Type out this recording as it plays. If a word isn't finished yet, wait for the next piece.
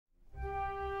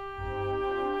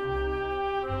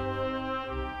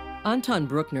Anton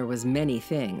Bruckner was many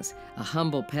things: a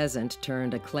humble peasant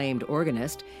turned acclaimed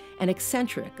organist, an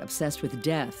eccentric obsessed with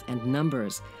death and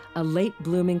numbers, a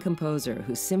late-blooming composer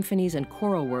whose symphonies and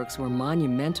choral works were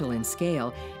monumental in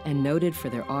scale and noted for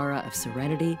their aura of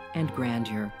serenity and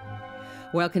grandeur.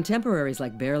 While contemporaries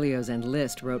like Berlioz and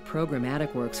Liszt wrote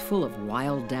programmatic works full of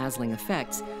wild, dazzling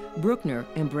effects, Bruckner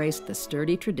embraced the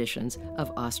sturdy traditions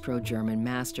of Austro-German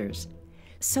masters.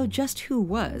 So just who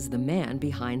was the man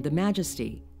behind the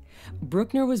majesty?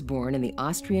 Bruckner was born in the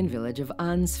Austrian village of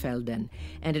Ansfelden,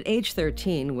 and at age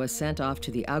 13 was sent off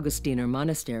to the Augustiner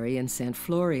monastery in St.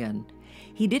 Florian.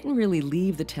 He didn't really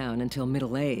leave the town until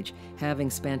middle age,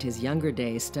 having spent his younger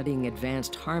days studying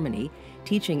advanced harmony,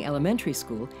 teaching elementary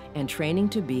school, and training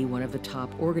to be one of the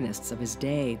top organists of his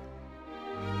day.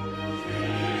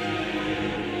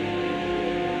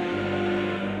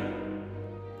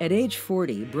 At age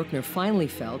 40, Bruckner finally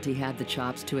felt he had the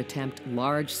chops to attempt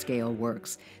large-scale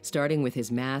works, starting with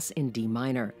his Mass in D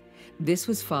minor. This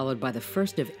was followed by the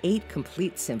first of 8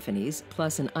 complete symphonies,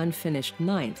 plus an unfinished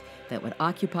 9th that would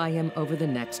occupy him over the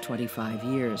next 25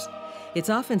 years. It's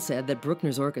often said that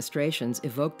Bruckner's orchestrations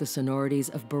evoke the sonorities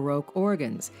of Baroque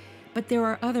organs, but there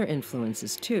are other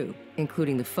influences too,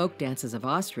 including the folk dances of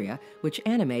Austria, which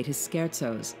animate his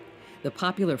scherzos. The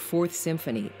popular Fourth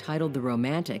Symphony, titled The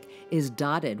Romantic, is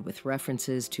dotted with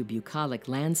references to bucolic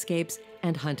landscapes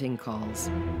and hunting calls.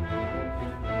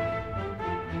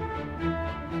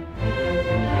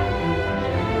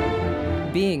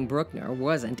 Being Bruckner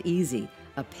wasn't easy.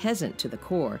 A peasant to the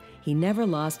core, he never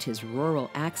lost his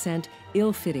rural accent,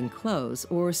 ill-fitting clothes,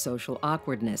 or social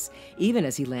awkwardness, even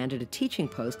as he landed a teaching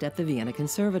post at the Vienna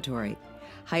Conservatory.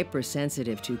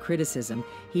 Hypersensitive to criticism,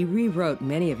 he rewrote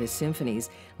many of his symphonies,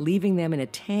 leaving them in a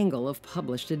tangle of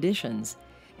published editions.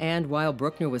 And while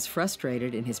Bruckner was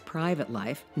frustrated in his private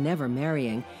life, never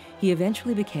marrying, he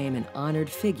eventually became an honored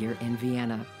figure in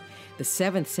Vienna. The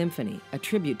Seventh Symphony, a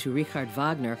tribute to Richard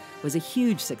Wagner, was a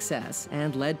huge success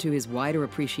and led to his wider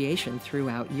appreciation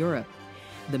throughout Europe.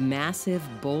 The massive,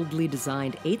 boldly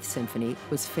designed Eighth Symphony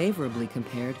was favorably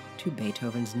compared to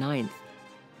Beethoven's Ninth.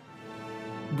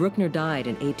 Bruckner died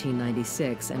in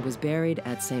 1896 and was buried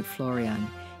at St. Florian.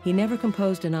 He never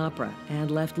composed an opera and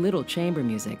left little chamber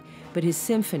music, but his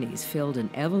symphonies filled an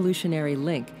evolutionary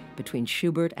link between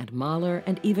Schubert and Mahler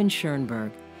and even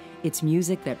Schoenberg. It's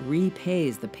music that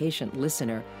repays the patient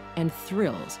listener and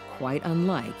thrills quite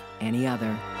unlike any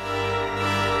other.